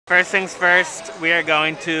First things first, we are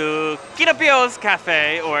going to Kinopio's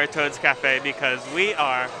Cafe, or Toad's Cafe, because we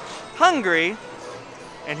are hungry.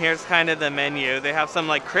 And here's kind of the menu. They have some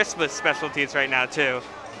like Christmas specialties right now too.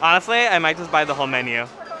 Honestly, I might just buy the whole menu.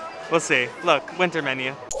 We'll see. Look, winter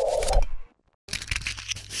menu.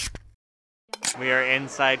 We are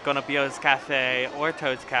inside Kinopio's Cafe, or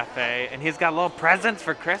Toad's Cafe, and he's got little presents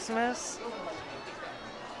for Christmas.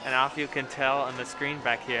 And off you can tell on the screen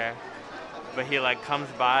back here. But he like comes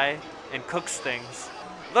by and cooks things.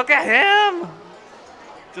 Look at him!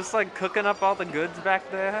 Just like cooking up all the goods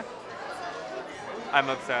back there. I'm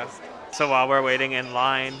obsessed. So while we're waiting in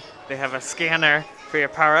line, they have a scanner for your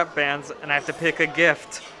power-up bands, and I have to pick a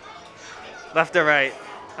gift. Left or right?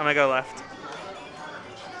 I'm gonna go left.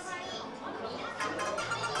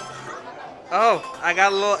 Oh, I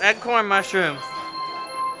got a little acorn mushroom.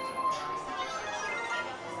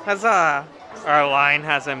 Huzzah! Our line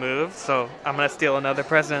hasn't moved, so I'm gonna steal another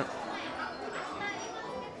present.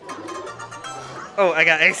 Oh, I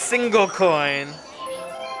got a single coin.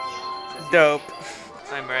 Dope.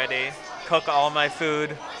 I'm ready. Cook all my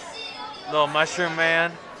food. Little mushroom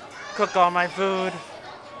man. Cook all my food.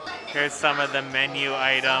 Here's some of the menu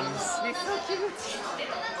items. He's so cute.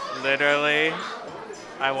 Literally,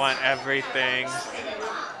 I want everything.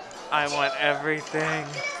 I want everything.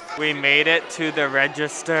 We made it to the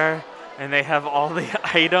register, and they have all the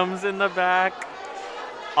items in the back.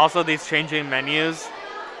 Also, these changing menus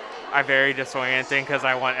are very disorienting because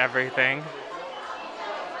I want everything.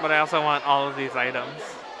 But I also want all of these items.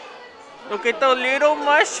 Look at the little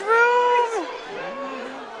mushroom!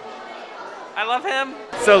 I love him.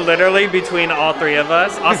 So literally between all three of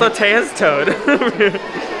us, also Taya's Toad,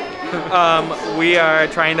 we are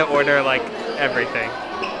trying to order like everything,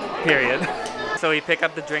 period. So we pick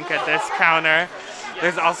up the drink at this counter.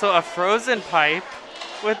 There's also a frozen pipe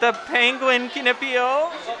with a penguin Kinopio.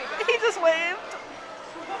 He just waved.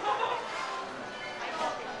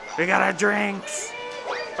 We got our drinks.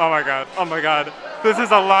 Oh my god, oh my god. This is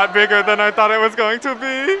a lot bigger than I thought it was going to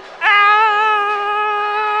be.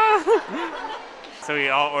 Ah! So we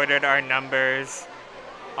all ordered our numbers.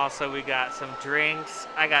 Also, we got some drinks.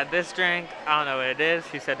 I got this drink. I don't know what it is.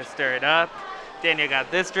 She said to stir it up. Daniel got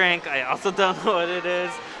this drink. I also don't know what it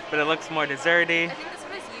is, but it looks more desserty. I think this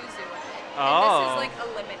one is yuzu. Oh. And this is like a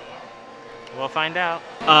lemonade. We'll find out.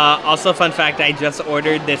 Also, fun fact, I just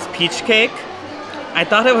ordered this peach cake. I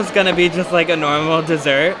thought it was gonna be just like a normal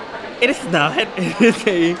dessert. It is not. It is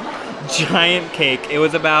a giant cake. It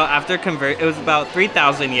was about, it was about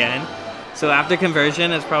 3,000 yen. So after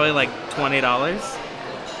conversion, it's probably like $20. I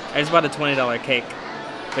just bought a $20 cake.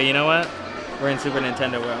 But you know what? We're in Super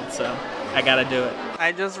Nintendo world, so I gotta do it.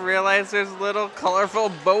 I just realized there's little colorful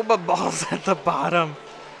boba balls at the bottom.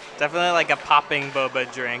 Definitely like a popping boba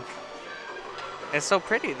drink. It's so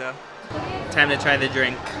pretty though. Time to try the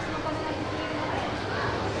drink.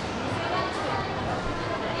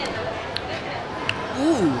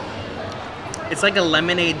 Ooh, it's like a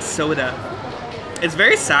lemonade soda. It's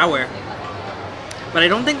very sour, but I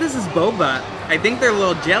don't think this is boba. I think they're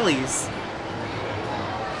little jellies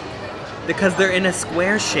because they're in a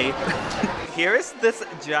square shape. Here's this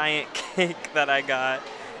giant cake that I got,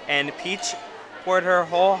 and Peach poured her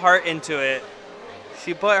whole heart into it.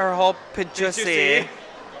 She put her whole pajusi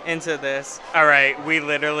into this. All right, we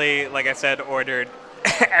literally, like I said, ordered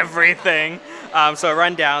everything. So a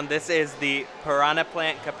rundown, this is the piranha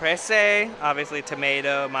plant caprese. Obviously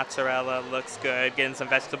tomato, mozzarella, looks good. Getting some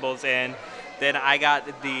vegetables in. Then I got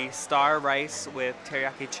the star rice with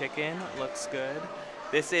teriyaki chicken, looks good.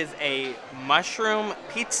 This is a mushroom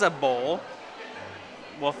pizza bowl.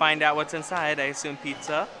 We'll find out what's inside, I assume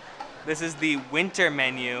pizza. This is the winter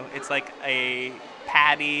menu. It's like a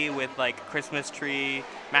patty with like Christmas tree,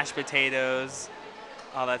 mashed potatoes,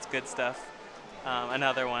 all that's good stuff.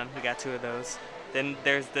 Another one, we got 2 of those. Then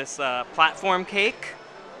there's this platform cake,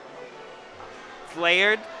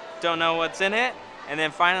 flared, don't know what's in it. And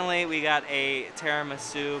then finally we got a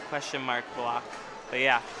tiramisu question mark block. But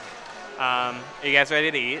yeah, are you guys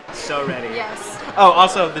ready to eat? So ready. Yes. Oh,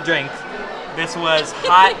 also the drink. This was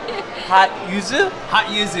hot yuzu? Hot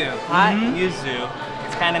yuzu. Hot yuzu.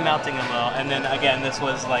 It's kind of melting a little. And then again, this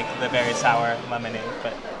was like the very sour lemonade.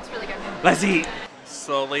 But It's really good. let's eat.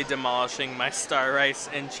 Slowly demolishing my star rice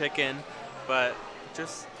and chicken, but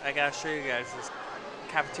just, I gotta show you guys this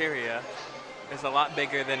cafeteria is a lot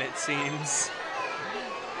bigger than it seems.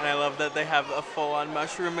 And I love that they have a full-on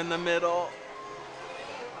mushroom in the middle.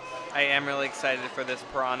 I am really excited for this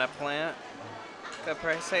piranha plant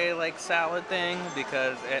caprese like salad thing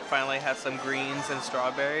because it finally has some greens and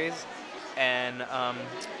strawberries, and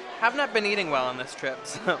have not been eating well on this trip,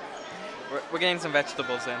 so We're getting some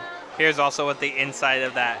vegetables in. Here's also what the inside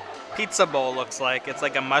of that pizza bowl looks like. It's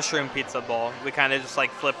like a mushroom pizza bowl. We kind of just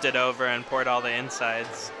like flipped it over and poured all the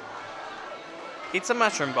insides. Pizza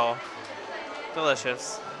mushroom bowl.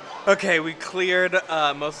 Delicious. Okay, we cleared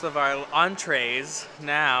most of our entrees.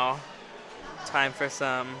 Now, time for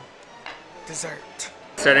some dessert.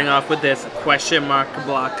 Starting off with this question mark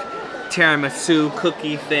block tiramisu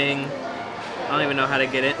cookie thing. I don't even know how to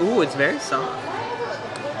get it. Ooh, it's very soft.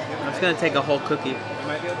 I'm just gonna take a whole cookie.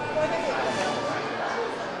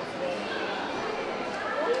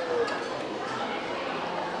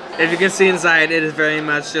 As you can see inside, it is very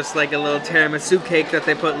much just like a little tiramisu cake that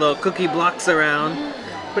they put little cookie blocks around.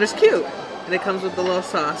 But it's cute, and it comes with a little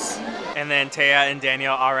sauce. And then Taya and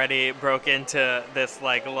Daniel already broke into this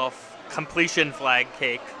like little completion flag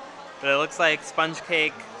cake. But it looks like sponge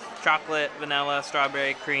cake, chocolate, vanilla,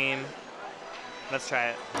 strawberry, cream. Let's try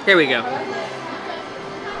it. Here we go.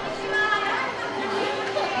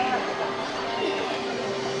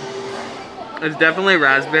 It's definitely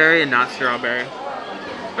raspberry and not strawberry.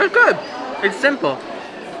 It's good. It's simple.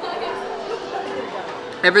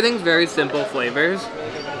 Everything's very simple flavors.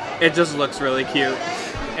 It just looks really cute.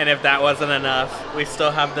 And if that wasn't enough, we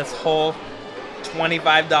still have this whole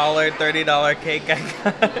 $25, $30 cake I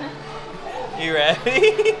got. You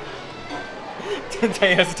ready?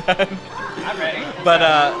 Taya's done. I'm ready.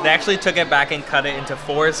 But they actually took it back and cut it into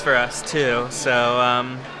 4s for us too.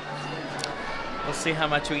 So we'll see how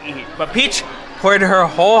much we eat. But Peach poured her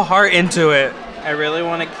whole heart into it. I really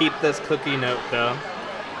want to keep this cookie note though.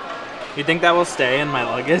 You think that will stay in my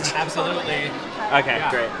luggage? Absolutely. Okay, Yeah.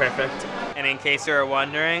 great, perfect. And in case you were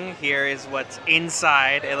wondering, here is what's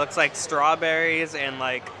inside. It looks like strawberries and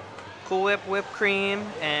like Cool Whip whipped cream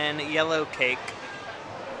and yellow cake.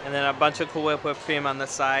 And then a bunch of Cool Whip whipped cream on the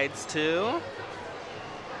sides too.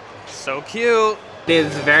 So cute. It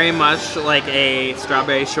is very much like a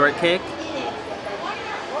strawberry shortcake.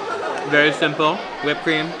 Very simple. Whipped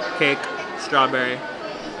cream, cake, strawberry.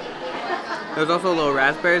 There's also little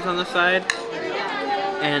raspberries on the side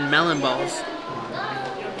and melon balls.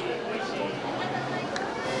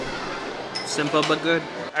 Simple but good.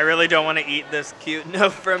 I really don't want to eat this cute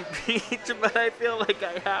note from Peach, but I feel like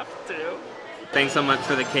I have to. Thanks so much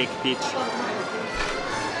for the cake, Peach.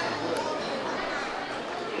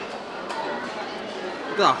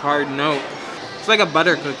 Look at a hard note. It's like a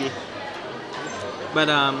butter cookie. But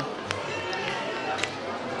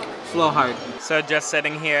it's a little hard. So just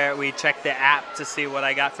sitting here, we checked the app to see what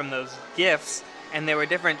I got from those gifts, and there were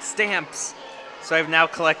different stamps. So I've now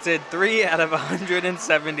collected 3 out of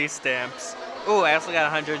 170 stamps. Ooh, I also got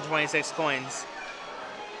 126 coins.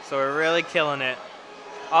 So we're really killing it.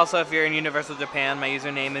 Also, if you're in Universal Japan, my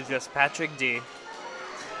username is just Patrick D.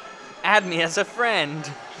 Add me as a friend.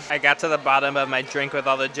 I got to the bottom of my drink with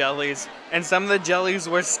all the jellies, and some of the jellies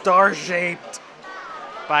were star-shaped.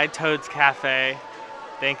 Bye, Toad's Cafe.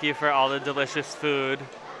 Thank you for all the delicious food.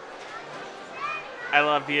 I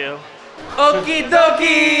love you. Okie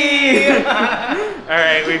dokie!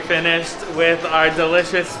 Alright, we finished with our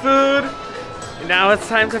delicious food. Now it's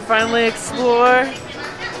time to finally explore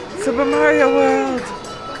Super Mario World.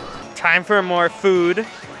 Time for more food.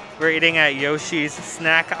 We're eating at Yoshi's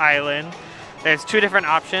Snack Island. There's 2 different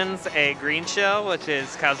options, a green shell, which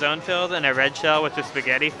is calzone filled, and a red shell, which is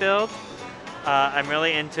spaghetti filled. I'm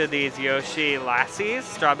really into these Yoshi lassies,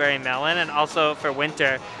 strawberry melon, and also for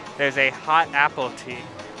winter, there's a hot apple tea.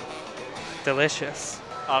 Delicious.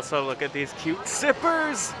 Also, look at these cute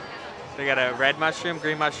sippers. They got a red mushroom,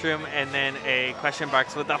 green mushroom, and then a question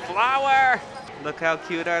box with a flower. Look how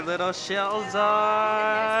cute our little shells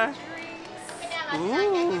are.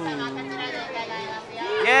 Ooh.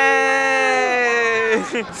 Yay!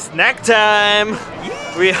 Snack time!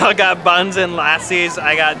 We all got buns and lassies.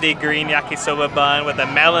 I got the green yakisoba bun with a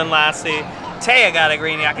melon lassie. Taya got a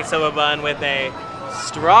green yakisoba bun with a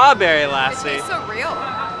strawberry lassie. It tastes so real.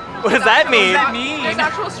 What does that mean? What does that mean? There's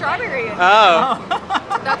actual strawberry in it. Oh.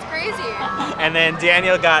 That's crazy. And then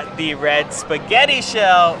Daniel got the red spaghetti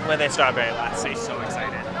shell with a strawberry lassie. So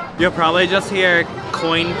excited. You'll probably just hear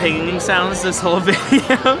coin pinging sounds this whole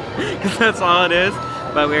video, because that's all it is.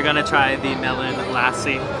 But we're gonna try the melon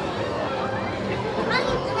lassie.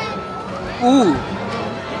 Ooh.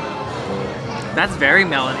 That's very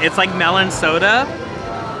melon. It's like melon soda,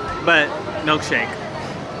 but milkshake.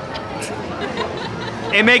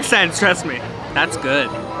 It makes sense, trust me. That's good.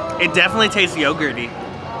 It definitely tastes yogurty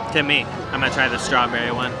to me. I'm gonna try the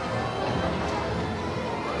strawberry one.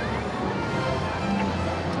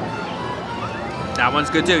 That one's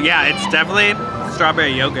good too. Yeah, it's definitely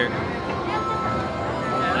strawberry yogurt.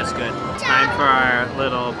 That's good. Time for our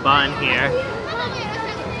little bun here.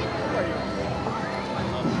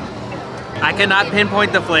 I cannot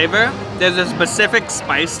pinpoint the flavor. There's a specific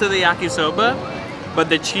spice to the yakisoba, but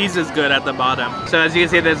the cheese is good at the bottom. So as you can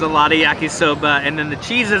see, there's a lot of yakisoba, and then the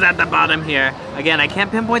cheese is at the bottom here. Again, I can't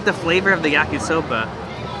pinpoint the flavor of the yakisoba,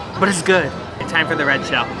 but it's good. Time for the red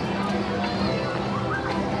shell.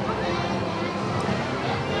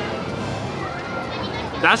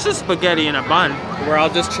 That's just spaghetti in a bun. We're all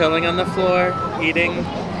just chilling on the floor, eating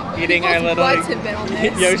our little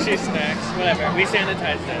Yoshi snacks, whatever. We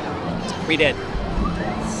sanitized it. We did.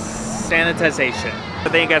 Sanitization.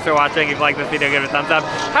 Thank you guys for watching. If you like this video, give it a thumbs up.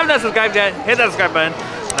 Haven't done subscribed yet, hit that subscribe button.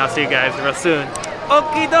 And I'll see you guys real soon.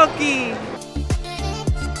 Okie dokie!